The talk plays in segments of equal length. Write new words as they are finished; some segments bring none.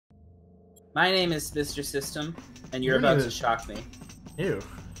My name is Mr. System, and you're Your about name to is- shock me. Ew.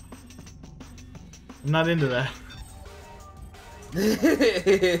 I'm not into that. This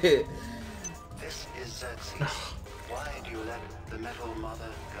is Xerxes. Why do you let the Metal Mother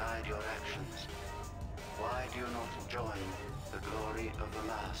guide your actions? Why do you not join the glory of the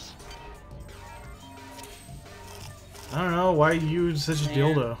mass? I don't know. Why you use such a Man.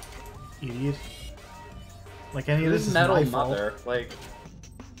 dildo, idiot? Like any of this Who's is Metal my fault. Mother? Like,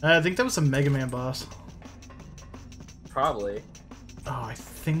 I think that was a Mega Man boss. probably. Oh, I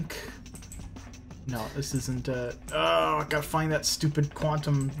think. No, this isn't. Oh, I gotta find that stupid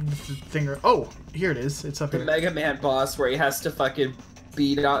quantum thinger. Oh, here it is. It's up The here. Mega Man boss where he has to fucking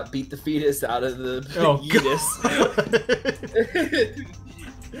beat the fetus out of the Oh, fetus.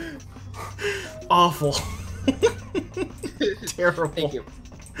 Awful. Terrible. Thank you.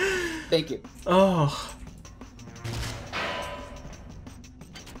 Thank you. Oh.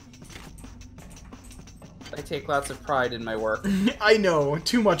 I take lots of pride in my work. I know.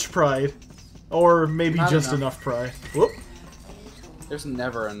 Too much pride. Or maybe Not just enough. enough pride. Whoop. There's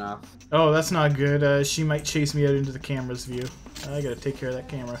never enough. Oh, that's not good. She might chase me out into the camera's view. I gotta take care of that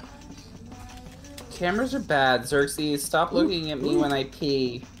camera. Cameras are bad, Xerxes. Stop looking at me when I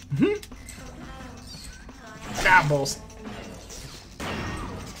pee. Ah, balls.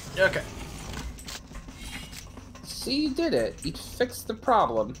 Okay. See, you did it. You fixed the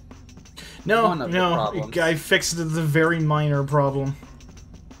problem. No, One of the no, problems. I fixed the very minor problem.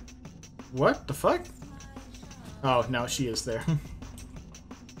 What the fuck? Oh, no, she is there.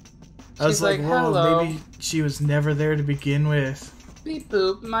 I was She's like, like, whoa, "Hello." maybe she was never there to begin with. Beep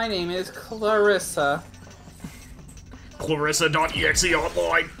boop. My name is Clarissa. Clarissa.exe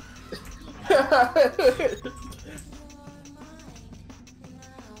online.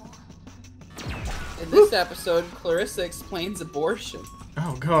 In this episode, Clarissa explains abortion.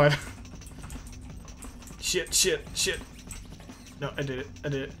 Oh, God. Shit, shit, shit. No, I did it. I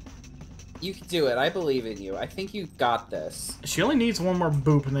did it. You can do it. I believe in you. I think you got this. She only needs one more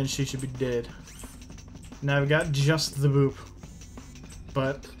boop and then she should be dead. Now I've got just the boop.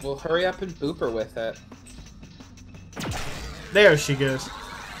 But Well, hurry up and boop her with it. there she goes.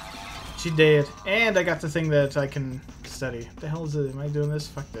 She dead. And I got the thing that I can study. What the hell is it? Am I doing this?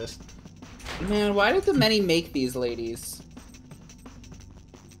 Fuck this. Man, why did the many make these ladies?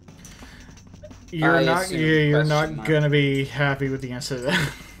 You're I not assume, you're question not mark. gonna be happy with the answer to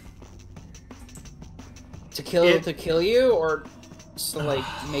that. To kill It- to kill you, or to like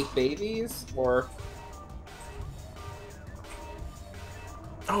make babies, or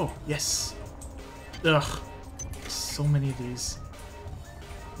Oh, yes. Ugh. So many of these.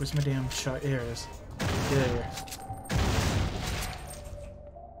 Where's my damn shot? There it is. There.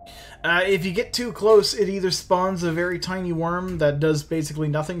 If you get too close, it either spawns a very tiny worm that does basically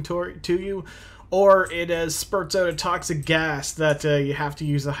nothing to you, or it spurts out a toxic gas that you have to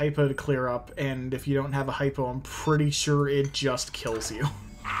use a hypo to clear up, and if you don't have a hypo, I'm pretty sure it just kills you.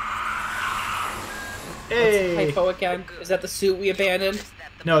 Hey! hypo again? Is that the suit we abandoned?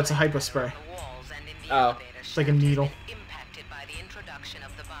 No, it's a hypo spray. Oh. It's like a needle. Impacted by the introduction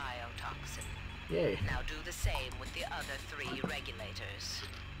of the biotoxin. Yay. Now do the same with the other 3 regulators.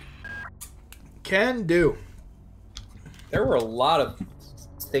 Can do. There were a lot of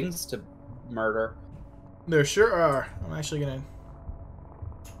things to murder. There sure are. I'm actually gonna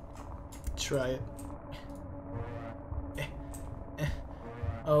try it.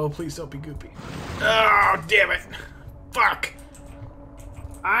 Oh, please don't be goopy. Oh, damn it! Fuck!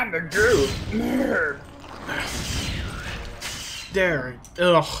 I'm the goop. Nerd. There.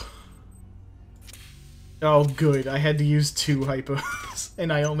 Ugh. Oh, good. I had to use 2 hypos,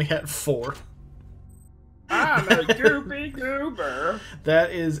 and I only had 4. I'm a goopy goober.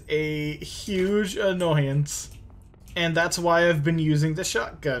 That is a huge annoyance. And that's why I've been using the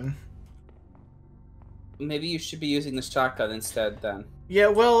shotgun. Maybe you should be using the shotgun instead then. Yeah,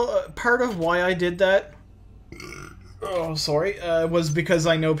 well, part of why I did that, was because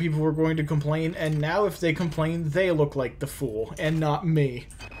I know people were going to complain, and now if they complain, they look like the fool, and not me.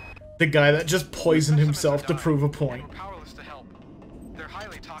 The guy that just poisoned himself to prove a point. We're powerless to help. They're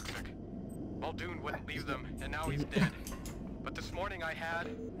highly toxic. Muldoon wouldn't leave them, and now he's dead. But this morning I had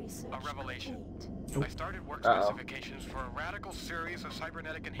a revelation. I started work specifications for a radical series of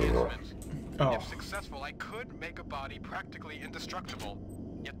cybernetic enhancements. Oh. If successful, I could make a body practically indestructible,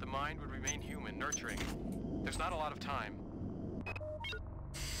 yet the mind would remain human, nurturing. There's not a lot of time.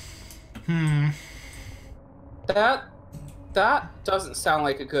 That doesn't sound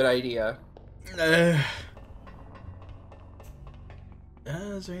like a good idea. Is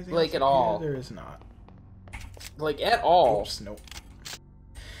there anything Like else at up all. here? There is not. Like at all. Oops, nope.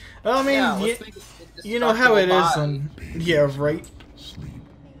 Well, I mean, Yeah, let's make it you know how it is. body. Yeah, right.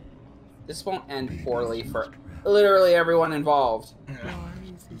 This won't end poorly for literally everyone involved. Wise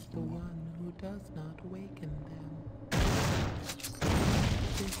is the one who does not awaken them.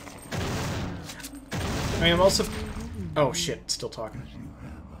 I mean, I'm also. Oh shit! Still talking.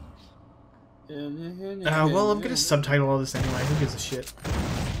 Well, I'm gonna subtitle all this anyway. Who gives a shit?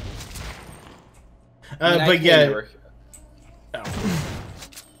 I mean, but yeah. never... Oh.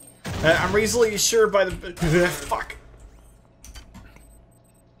 I'm reasonably sure by the fuck.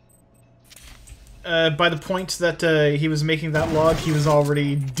 By the point that he was making that log, he was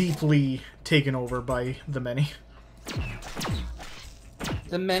already deeply taken over by the many.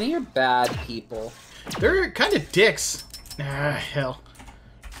 The many are bad people. They're kind of dicks. Ah, hell.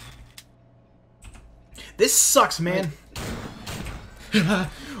 This sucks, man.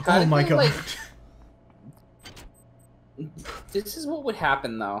 Oh my god. Like, this is what would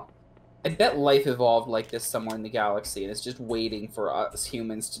happen, though. I bet life evolved like this somewhere in the galaxy, and it's just waiting for us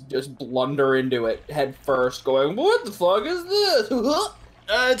humans to just blunder into it head first, going, "What the fuck is this?"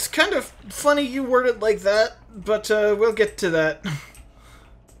 It's kind of funny you word it like that, but we'll get to that.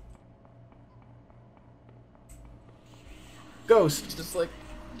 Ghost. Just like,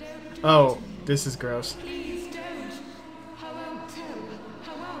 Oh, this is gross. Please don't. I won't tell.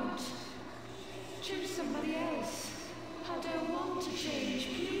 I won't. Choose somebody else. I don't want to change,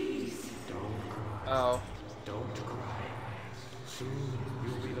 please. oh, Don't cry. Soon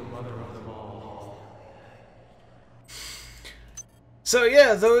you'll be the mother of them all. So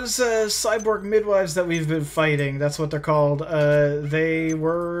yeah, those cyborg midwives that we've been fighting, that's what they're called. They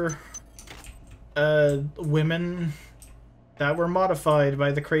were women that were modified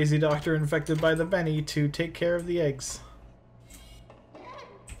by the crazy doctor infected by the many to take care of the eggs.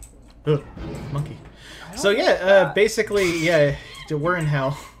 Ugh, monkey. So yeah, basically, yeah, we're in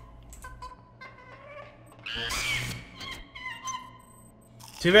hell.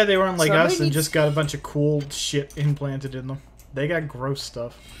 Too bad they weren't like Somebody us and needs- just got a bunch of cool shit implanted in them. They got gross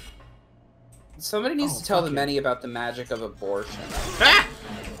stuff. somebody needs Oh, to tell fuck the it. many about the magic of abortion. Ah!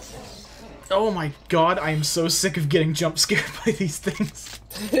 Oh my god, I am so sick of getting jump scared by these things.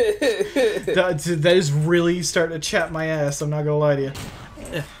 That is really starting to chap my ass, I'm not gonna lie to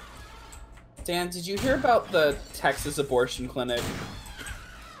you. Dan, did you hear about the Texas abortion clinic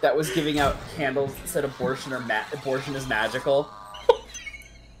that was giving out candles that said abortion abortion is magical?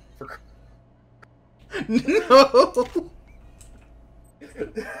 For... No!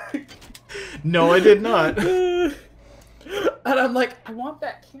 No, I did not. And I'm like, I want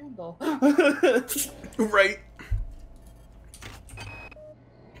that candle. Right.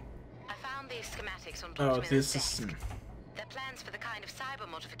 I found these schematics on Oh, Dr. Miller's this desk. is... They're plans for the kind of cyber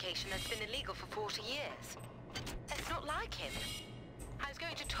modification that's been illegal for 40 years. It's not like him. I was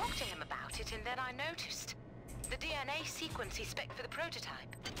going to talk to him about it, and then I noticed the DNA sequence he spec'd for the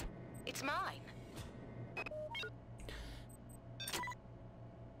prototype. It's mine.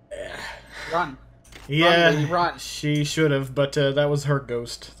 Run. Yeah, Run, baby, run. she should have, but that was her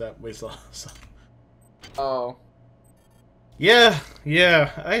ghost that we saw. So. Oh. Yeah,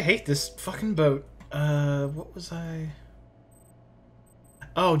 I hate this fucking boat. What was I...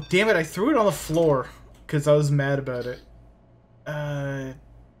 Oh, damn it, I threw it on the floor, because I was mad about it. I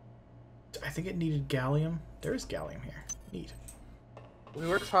think it needed gallium. There is gallium here. Neat. We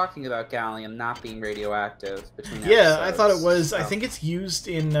were talking about gallium not being radioactive between Yeah, I thought it episodes, was. so- I think it's used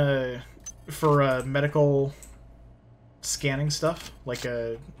in, for, medical scanning stuff, like,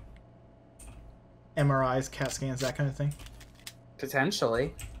 MRIs, CAT scans, that kind of thing.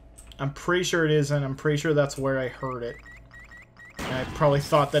 Potentially. I'm pretty sure it is, and I'm pretty sure that's where I heard it. And I probably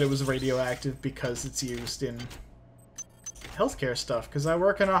thought that it was radioactive because it's used in healthcare stuff, because I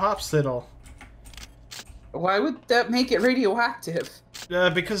work in a hospital. Why would that make it radioactive?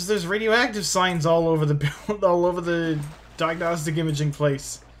 Because there's radioactive signs all over the all over the diagnostic imaging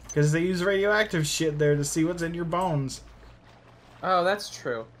place. Because they use radioactive shit there to see what's in your bones. Oh, that's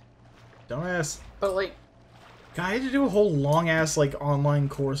true. Don't ask. But like, God, I had to do a whole long-ass, like, online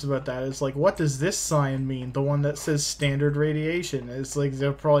course about that. It's like, what does this sign mean? The one that says standard radiation. It's like,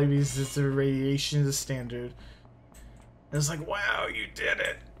 that probably means that the radiation is standard. And it's like, wow, you did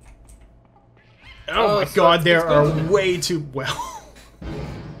it. Oh my so god, there it's are good to- way too... Well...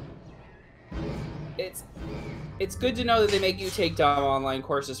 it's good to know that they make you take dumb online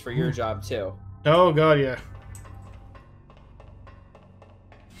courses for your job too. Oh god, yeah.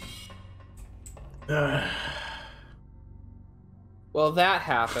 Well, that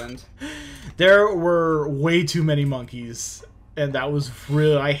happened. There were way too many monkeys. And that was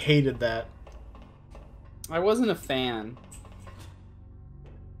really... I hated that. I wasn't a fan.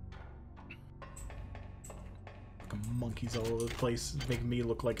 monkeys all over the place, making me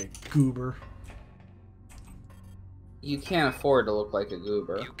look like a goober. You can't afford to look like a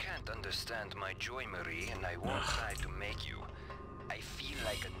goober. You can't understand my joy, Marie, and I won't try to make you. I feel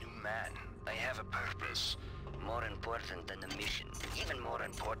like a new man. I have a purpose. More important than the mission. Even more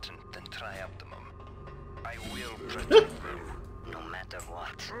important than Trioptimum. I will protect them. No matter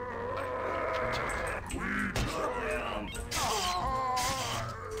what. I will protect them.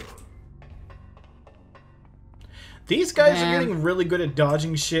 These guys are getting really good at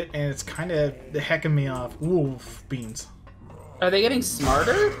dodging shit, and it's kind of hecking me off. Wolf beans. Are they getting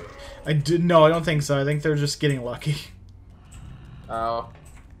smarter? No, I don't think so. I think they're just getting lucky. Oh.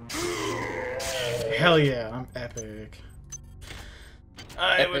 Hell yeah, I'm epic.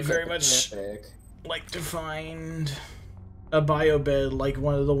 I would very much like to find a biobed like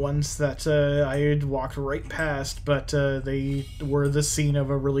one of the ones that I had walked right past, but they were the scene of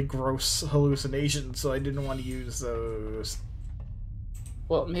a really gross hallucination, so I didn't want to use those.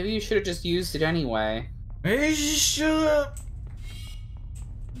 Well, maybe you should have just used it anyway. Hey, shut up!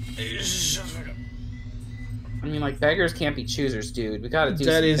 Hey, shut up. I mean, like, beggars can't be choosers, dude. We gotta do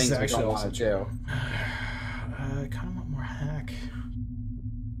That some is things we actually don't want to do. I kind of want more hack.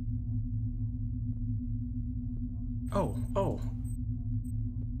 Oh,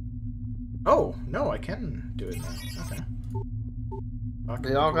 no, I can do it now. Okay. Fuck.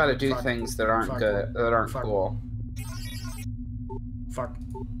 We all gotta do things that aren't good, that aren't Fuck. cool. Fuck.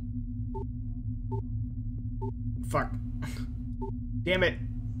 Fuck. Damn it.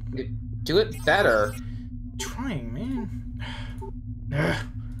 Do it better. Trying, man.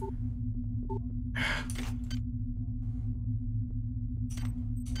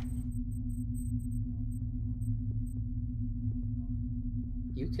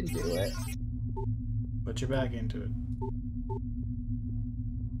 You can do it. Put your back into it.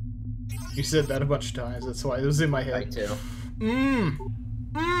 You said that a bunch of times, that's why it was in my head. I too.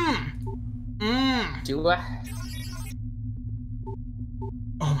 Do it.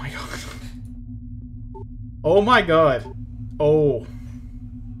 Oh my god. Oh my god. Oh.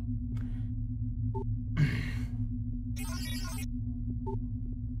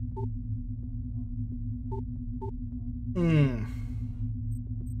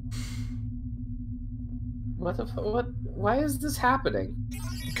 What the what? Why is this happening?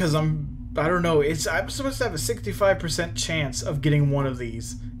 Because I don't know, I'm supposed to have a 65% chance of getting one of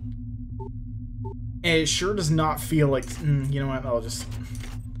these. And it sure does not feel like, you know what, I'll just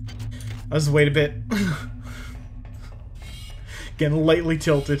wait a bit. Getting lightly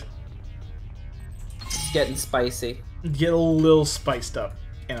tilted. It's getting spicy. Get a little spiced up.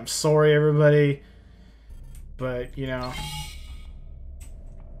 And I'm sorry, everybody. But, you know.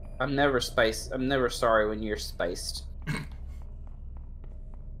 I'm never sorry when you're spiced.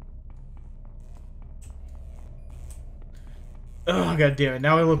 Oh, god damn it.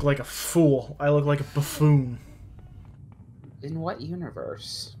 Now I look like a fool. I look like a buffoon. In what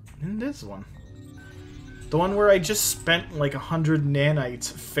universe? In this one. The one where I just spent like 100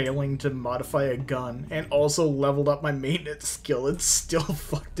 nanites failing to modify a gun and also leveled up my maintenance skill and still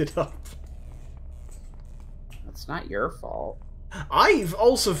fucked it up. That's not your fault. I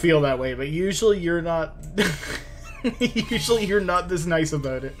also feel that way, but usually you're not... usually you're not this nice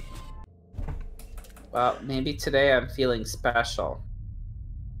about it. Well, maybe today I'm feeling special.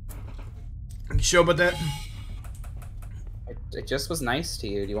 You sure about that? It just was nice to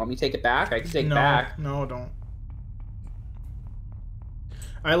you. Do you want me to take it back? I can take it No, back. no, don't.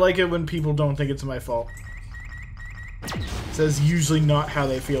 I like it when people don't think it's my fault. That's usually not how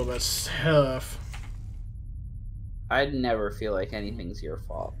they feel about stuff. I'd never feel like anything's your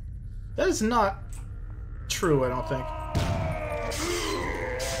fault. That is not true, I don't think.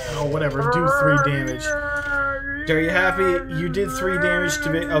 Oh, whatever. Do 3 damage. Are you happy? You did 3 damage to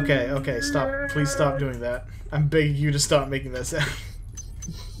me. Okay, okay, stop. Please stop doing that. I'm begging you to stop making that sound.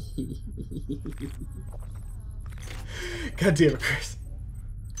 God damn it, Chris.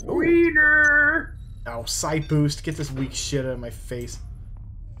 Wiener! Oh, sight boost. Get this weak shit out of my face.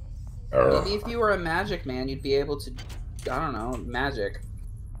 Maybe if you were a magic man, you'd be able to, I don't know, magic.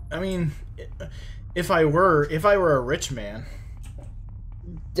 I mean, if I were a rich man.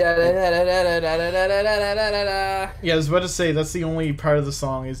 Yeah, I was about to say that's the only part of the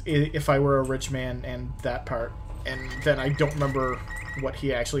song is if I were a rich man and that part, and then I don't remember what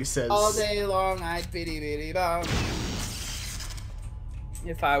he actually says. All day long I'd bitty bitty bong.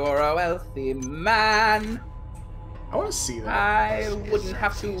 If I were a wealthy man, I want to see that. I wouldn't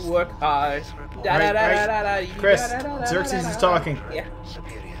have to work hard. Chris, Xerxes is talking. Yeah.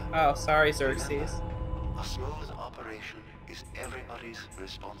 Oh, sorry, Xerxes. A smooth operation is everybody's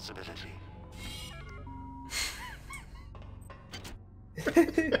responsibility.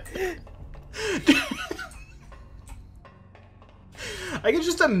 I can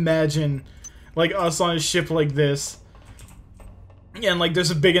just imagine, like, us on a ship like this, and, like,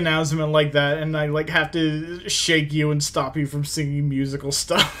 there's a big announcement like that, and I, like, have to shake you and stop you from singing musical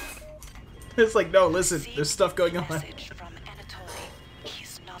stuff. It's like, no, listen, there's stuff going on. Message from Anatoly.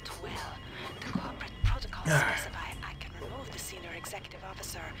 He's not well. The corporate protocols specify I can remove the senior executive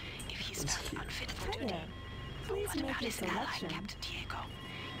officer if he's found unfit for duty. Please What make about your his ally, selection. Captain Diego?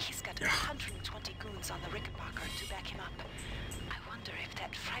 He's got 120 goons on the Rickenbacker to back him up. I wonder if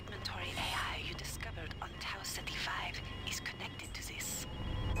that fragmentary AI you discovered on Tau Ceti 5 is connected to this.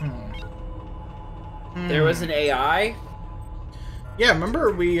 There was an AI? Yeah,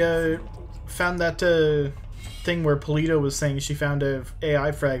 remember we found that thing where Polito was saying she found a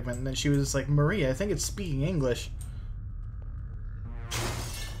AI fragment, and then she was like, Maria, I think it's speaking English.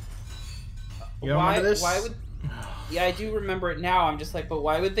 You don't remember this? Why would... Yeah, I do remember it now. I'm just like, but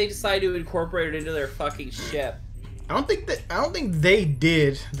why would they decide to incorporate it into their fucking ship? I don't think they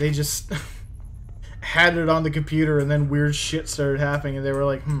did. They just had it on the computer, and then weird shit started happening, and they were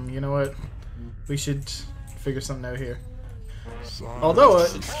like, you know what? We should figure something out here. Although,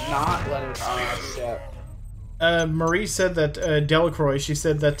 Not let it on our ship. Marie said that, Delacroix, she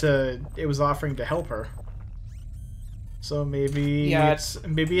said that, it was offering to help her. So maybe it's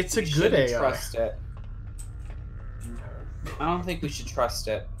a good AI. Trust it. I don't think we should trust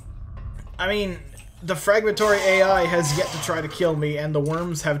it. I mean, the fragmentary AI has yet to try to kill me, and the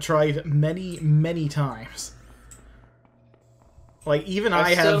worms have tried many, many times. Like, even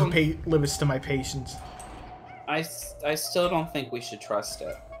I have limits to my patience. I still don't think we should trust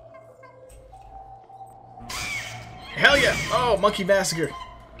it. Hell yeah! Oh, Monkey Massacre!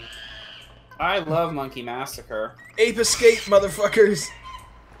 I love Monkey Massacre. Ape Escape, motherfuckers!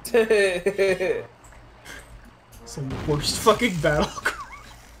 It's the worst fucking battle.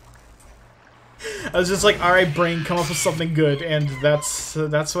 I was just like, alright, brain, come up with something good, and that's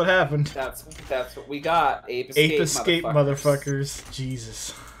what happened. That's what we got. Ape Escape, Ape Escape, motherfuckers.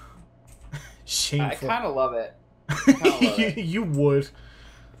 Jesus. Shameful. I kind of love it. You would.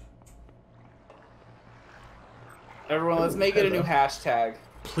 Everyone, let's make it a new hashtag.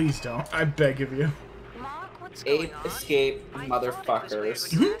 Please don't. I beg of you. Mark, what's Ape going on? Escape, I thought it was weird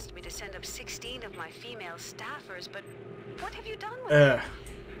motherfuckers. when you asked me to send up 16 of my female staffers, but what have you done with them?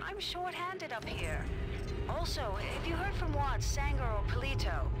 I'm short-handed up here. Also, have you heard from Watts, Sanger, or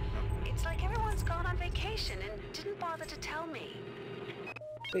Polito? It's like everyone's gone on vacation and didn't bother to tell me.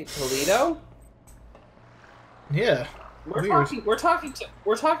 Wait, Toledo? Yeah. We're talking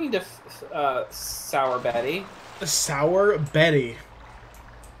to Sour Betty. Sour Betty.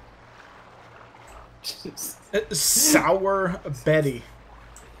 Sour Betty.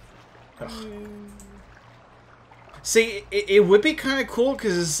 Ugh. See, it would be kind of cool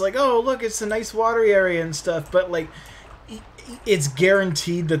because it's like, oh, look, it's a nice watery area and stuff, but, like, it's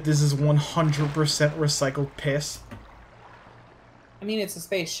guaranteed that this is 100% recycled piss. I mean, it's a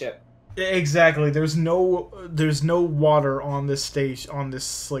spaceship. Exactly. There's no water on this stage, on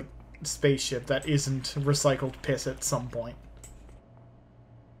this, like, spaceship that isn't recycled piss at some point.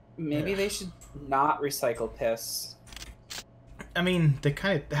 Maybe they should not recycle piss. I mean, they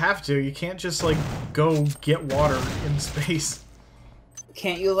kind of have to. You can't just, like, go get water in space.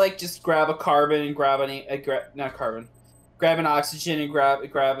 Can't you, like, just grab a carbon and grab not carbon, grab an oxygen and grab a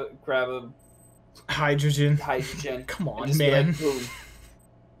hydrogen? Come on, man. Be like, boom,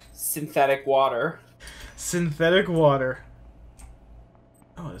 synthetic water. Synthetic water.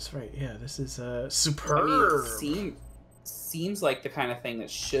 Oh, that's right. Yeah, this is superb. I mean, seems like the kind of thing that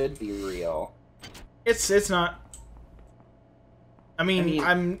should be real. It's not. I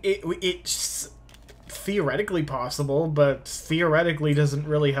mean, it's theoretically possible, but theoretically doesn't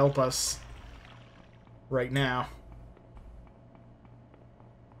really help us right now.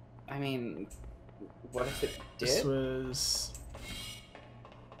 I mean, what if it did? This was...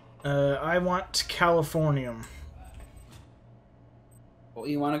 I want Californium. Well,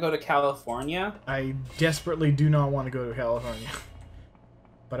 you want to go to California? I desperately do not want to go to California.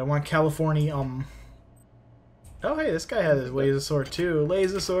 But I want Californium. Oh, hey, this guy has his laser sword, too.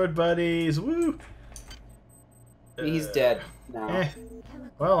 Laser sword buddies, woo! He's dead now.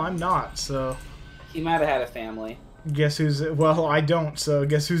 Well, I'm not, so... He might have had a family. Guess who's... Well, I don't, so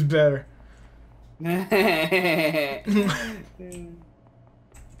guess who's better? That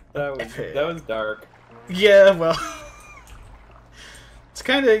was dark. Yeah, well... It's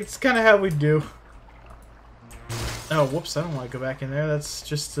kind of how we do. Oh, whoops, I don't want to go back in there. That's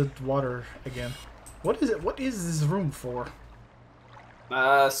just the water again. What is it? What is this room for?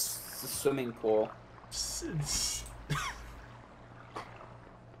 Swimming pool.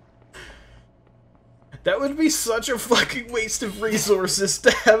 That would be such a fucking waste of resources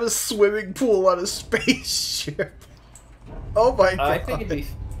to have a swimming pool on a spaceship. Oh my god. I think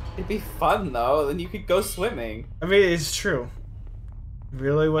it'd be fun though. Then you could go swimming. I mean, it's true.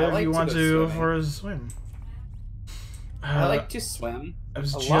 Really, whatever like you to want go to do swimming. for a swim. I like to swim. I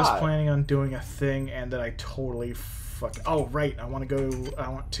was a just lot. planning on doing a thing, and then I totally Oh, right. I want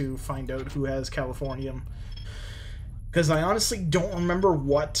to find out who has Californium. Because I honestly don't remember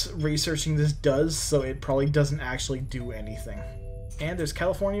what researching this does, so it probably doesn't actually do anything. And there's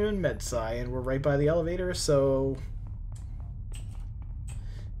Californium and MedSci, and we're right by the elevator, so...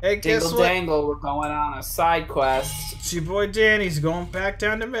 Hey, guess Dingle what? dangle, we're going on a side quest. It's your boy Danny's going back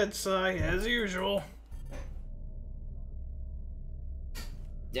down to MedSci, as usual.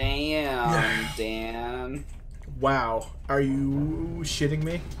 Damn, Dan. Wow. Are you shitting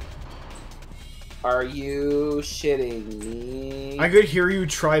me? Are you shitting me? I could hear you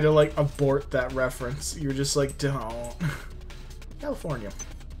try to, like, abort that reference. You're just like, don't. California.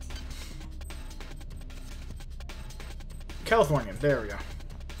 California, there we go.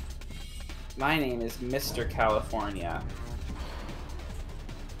 My name is Mr. California.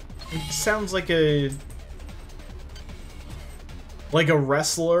 It sounds like a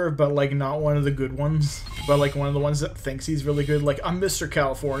wrestler, but like not one of the good ones, but like one of the ones that thinks he's really good. Like, I'm Mr.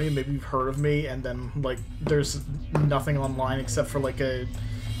 California, maybe you've heard of me, and then like there's nothing online except for like a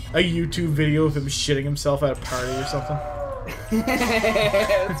YouTube video of him shitting himself at a party or something.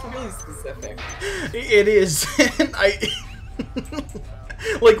 It's really specific. It is. And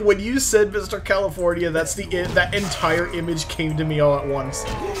like when you said Mr. California, that entire image came to me all at once,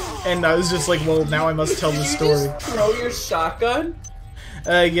 and I was just like, well, now I must tell the story. Just throw your shotgun?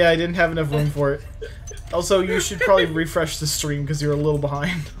 Yeah, I didn't have enough room for it. Also, you should probably refresh the stream because you're a little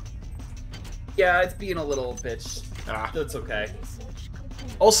behind. Yeah, it's being a little bitch. Ah. That's okay.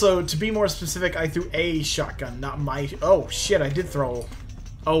 Also, to be more specific, I threw a shotgun, not my. Oh shit, I did throw.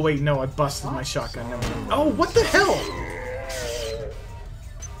 Oh wait, no, I busted my shotgun. Never mind. Oh, what the hell?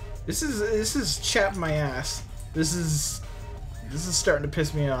 This is chapping my ass. This is starting to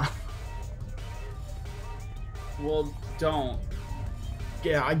piss me off. Well, don't.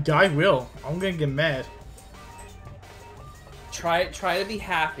 Yeah, I will. I'm gonna get mad. Try to be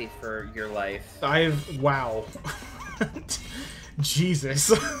happy for your life. Wow.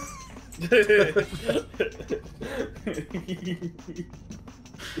 Jesus.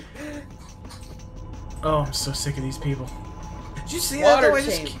 Oh, I'm so sick of these people. Did you see that though?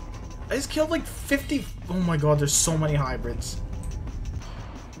 I just killed like 50. Oh my god, there's so many hybrids.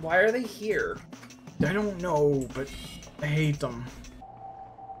 Why are they here? I don't know, but I hate them.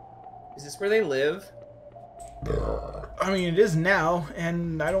 Is this where they live? I mean, it is now,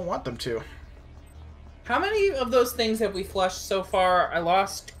 and I don't want them to. How many of those things have we flushed so far? I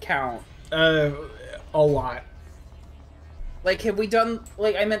lost count. A lot. Like, have we done...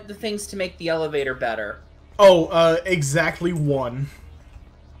 Like, I meant the things to make the elevator better. Oh, exactly one.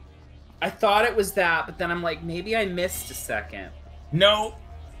 I thought it was that, but then I'm like, maybe I missed a second. No.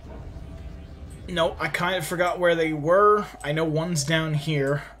 No, I kind of forgot where they were. I know one's down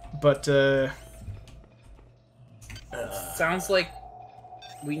here, but, Sounds like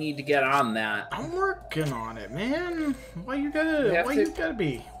we need to get on that. I'm working on it, man. Why you gotta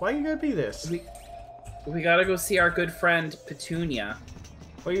be this? We gotta go see our good friend Petunia.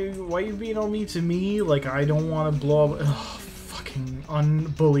 Why you being on me to me? Like I don't want to blow up. Ugh, fucking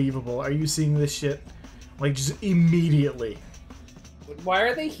unbelievable. Are you seeing this shit? Like just immediately. Why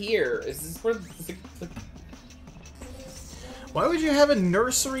are they here? Is this where Why would you have a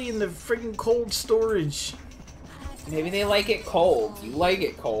nursery in the friggin' cold storage? Maybe they like it cold. You like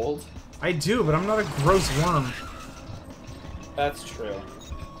it cold. I do, but I'm not a gross worm. That's true.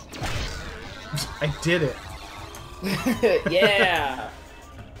 I did it. Yeah.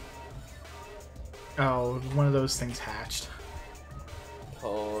 Oh, one of those things hatched.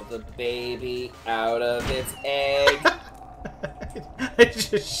 Pull the baby out of its egg. I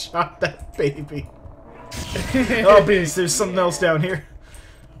just shot that baby. Oh, beans, there's something else down here.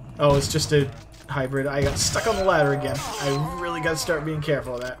 Oh, it's just a hybrid. I got stuck on the ladder again. I really gotta start being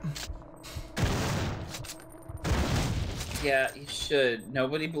careful of that. Yeah, you should.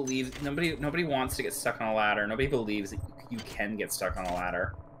 Nobody wants to get stuck on a ladder. Nobody believes that you can get stuck on a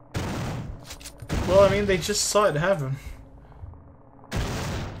ladder. Well, I mean, they just saw it happen.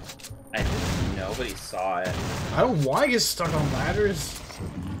 Nobody saw it. I don't want to get stuck on ladders.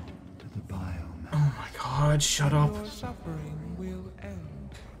 To the biome. Oh my god, shut up. Your suffering will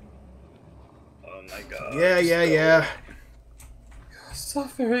end. Oh my god. Yeah.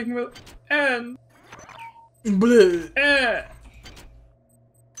 Suffering will end. Bleh.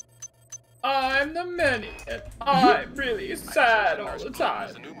 I'm the many, and I'm really sad all the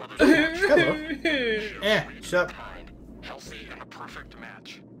time. Shut up. Healthy and a perfect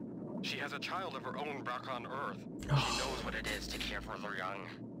match. She has a child of her own back on Earth. She knows what it is to care for the young.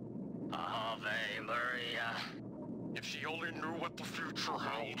 Ave Maria. If she only knew what the future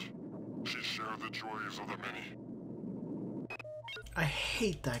held, she'd share the joys of the many. I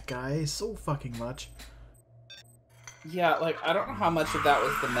hate that guy so fucking much. Yeah, like, I don't know how much of that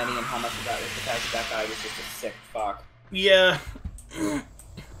was the many and how much of that was the fact that guy was just a sick fuck. Yeah.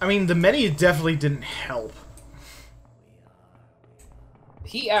 I mean, the many definitely didn't help.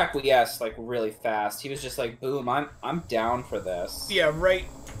 He acquiesced, like, really fast. He was just like, boom, I'm down for this. Yeah, right.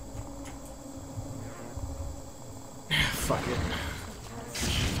 Fuck it.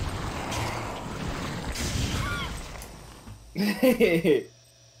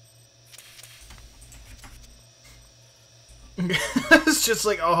 It's just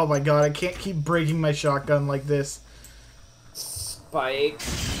like, oh my god, I can't keep breaking my shotgun like this. Spike.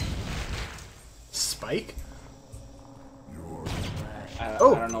 Spike? I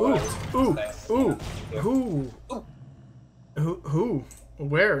don't know what I was Who?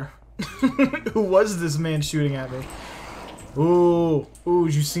 Where? Who was this man shooting at me? Ooh,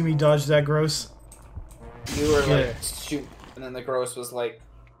 did you see me dodge that gross? You were like, shoot, and then the gross was like,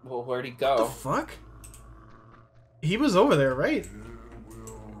 well, where'd he go? What the fuck? He was over there, right?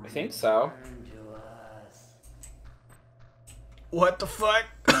 I think so. What the fuck?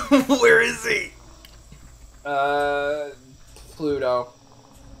 Where is he? Pluto.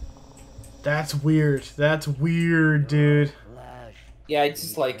 That's weird. That's weird, dude. Yeah, I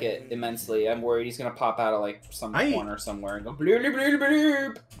just like it immensely. I'm worried he's gonna pop out of like some corner somewhere and go bloop, bloop, bloop,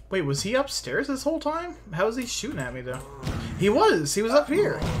 bloop. Wait, was he upstairs this whole time? How was he shooting at me though? He was up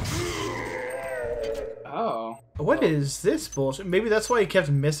here. Oh. What is this bullshit? Maybe that's why he kept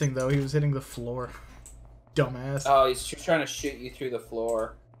missing though. He was hitting the floor. Dumbass. Oh, he's trying to shoot you through the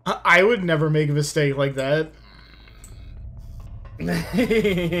floor. I would never make a mistake like that.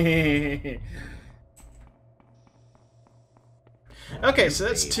 Okay, so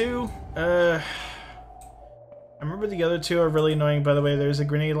that's two. I remember the other two are really annoying, by the way. There's a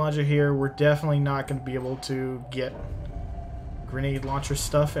grenade launcher here. We're definitely not going to be able to get grenade launcher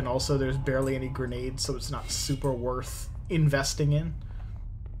stuff, and also there's barely any grenades, so it's not super worth investing in.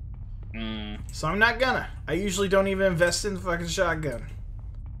 So I'm not gonna. I usually don't even invest in the fucking shotgun.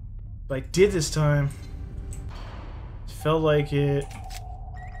 But I did this time. It felt like it.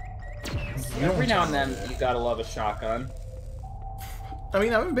 Every now and then, you gotta love a shotgun. I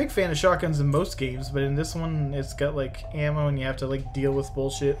mean, I'm a big fan of shotguns in most games, but in this one, it's got, like, ammo and you have to, like, deal with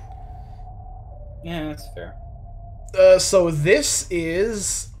bullshit. Yeah, that's fair. So this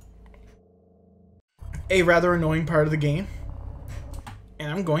is a rather annoying part of the game.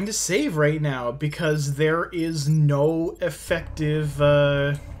 And I'm going to save right now because there is no effective,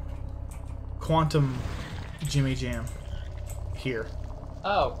 quantum Jimmy Jam here.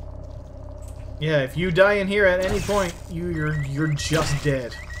 Oh. Yeah, if you die in here at any point, you're just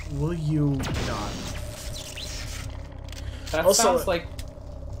dead. Will you not? That also, sounds like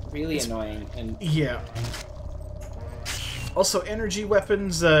really annoying. And yeah. Also, energy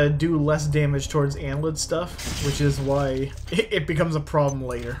weapons do less damage towards antlered stuff, which is why it becomes a problem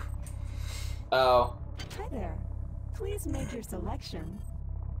later. Oh. Hi there. Please make your selection.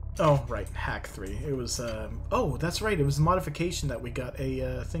 Oh, right. Hack 3. It was, oh, that's right. It was a modification that we got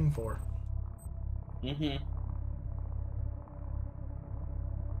a thing for. Mm-hmm.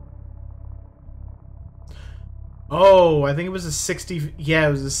 Oh, I think it was a 60... Yeah,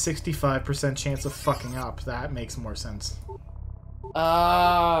 it was a 65% chance of fucking up. That makes more sense.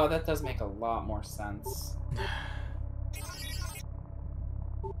 Oh, that does make a lot more sense.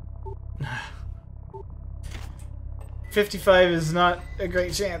 55 is not a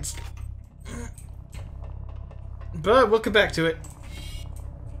great chance. But we'll come back to it.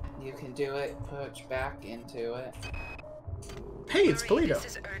 You can do it. Push back into it. Hey, it's Polito. This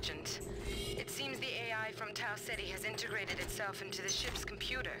is urgent. It seems the AI from Tau City has integrated itself into the ship's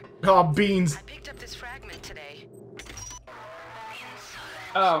computer. Oh, beans. I picked up this fragment today.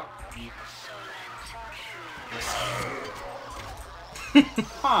 Oh.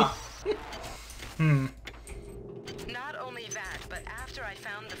 Huh. Not only that, but after I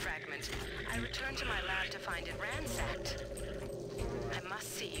found the fragment, I returned to my lab to find it ransacked. I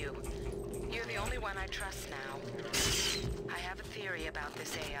must see you. You're the only one I trust now. I have a theory about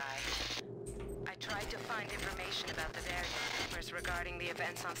this AI. I tried to find information about the various rumors regarding the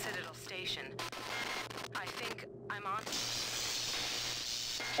events on Citadel Station. I think I'm on...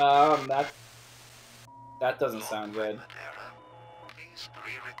 That doesn't sound good. Please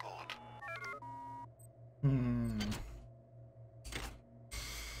re-record.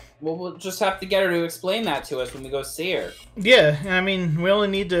 Well, we'll just have to get her to explain that to us when we go see her. Yeah, I mean, we only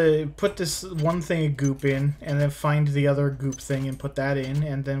need to put this one thing of goop in, and then find the other goop thing and put that in,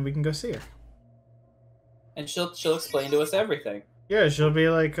 and then we can go see her. And she'll explain to us everything. Yeah, she'll be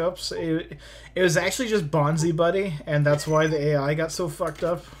like, oops, it was actually just Bonzi Buddy, and that's why the AI got so fucked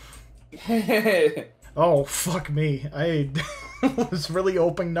up. Oh, fuck me. I was really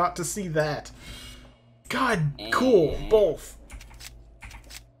hoping not to see that. God, cool, both.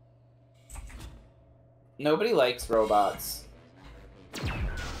 Nobody likes robots. I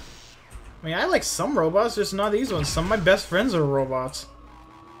mean, I like some robots, just not these ones. Some of my best friends are robots.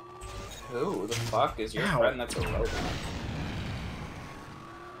 Who the fuck is your friend that's a robot?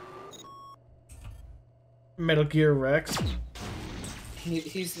 Metal Gear Rex.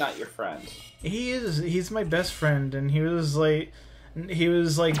 He's not your friend. He is. He's my best friend, and he was like,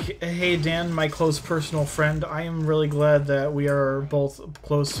 hey Dan, my close personal friend, I am really glad that we are both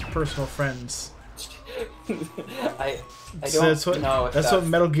close personal friends. I So don't know if that's what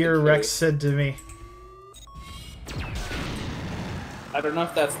Metal Gear Rex said to me. I don't know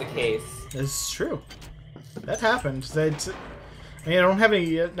if that's the case. It's true. That happened. That, I mean, I don't have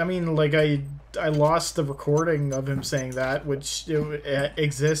any. I mean, like I lost the recording of him saying that, which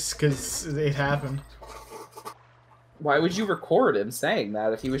exists because it happened. Why would you record him saying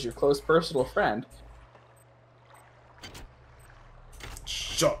that if he was your close personal friend?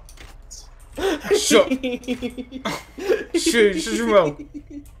 Shut. Shut. Shut your mouth.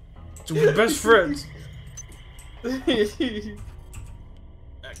 We're best friends. Okay,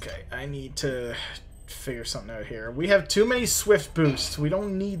 I need to figure something out here. We have too many Swift boosts. We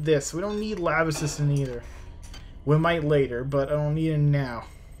don't need this. We don't need Lab Assistant either. We might later, but I don't need it now.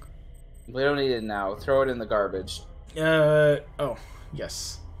 We don't need it now. Throw it in the garbage. Oh,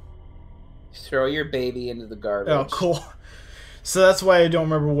 yes. Throw your baby into the garbage. Oh, cool. So that's why I don't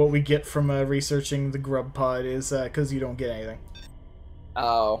remember what we get from researching the grub pod is because you don't get anything.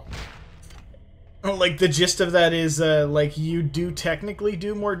 Oh. Like, the gist of that is, like, you do technically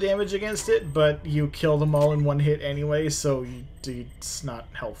do more damage against it, but you kill them all in one hit anyway, so it's not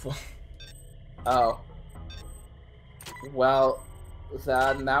helpful. Oh. Well,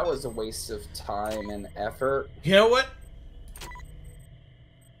 that was a waste of time and effort. You know what?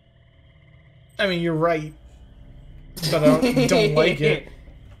 I mean, you're right. But I don't like it.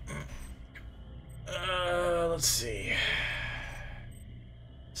 Let's see.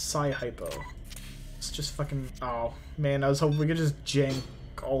 Psy-Hypo. It's just fucking... Oh, man, I was hoping we could just jank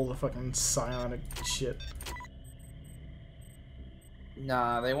all the fucking psionic shit.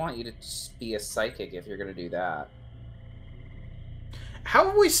 Nah, they want you to just be a psychic if you're gonna do that. How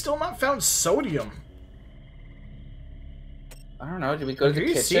have we still not found sodium? I don't know, did we go to the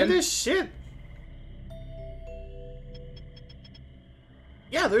kitchen? Do you see this shit?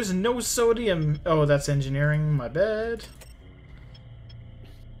 Yeah, there's no sodium. Oh, that's engineering, my bad.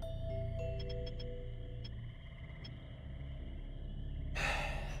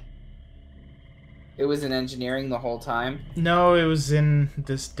 It was in engineering the whole time? No, it was in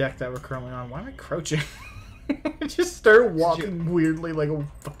this deck that we're currently on. Why am I crouching? I just started walking weirdly like a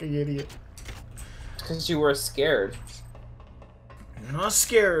fucking idiot. Because you were scared. I'm not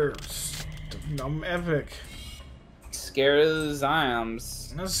scared. I'm epic. Scared of the Zymes.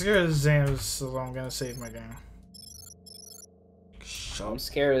 I'm not scared of the Zams, so I'm gonna save my game. I'm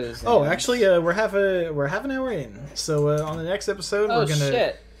scared of the Zams. Oh, actually, we're half an hour in. So on the next episode,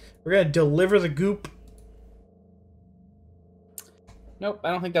 we're gonna deliver the goop. Nope,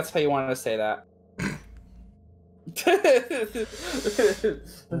 I don't think that's how you wanted to say that.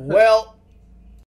 Well.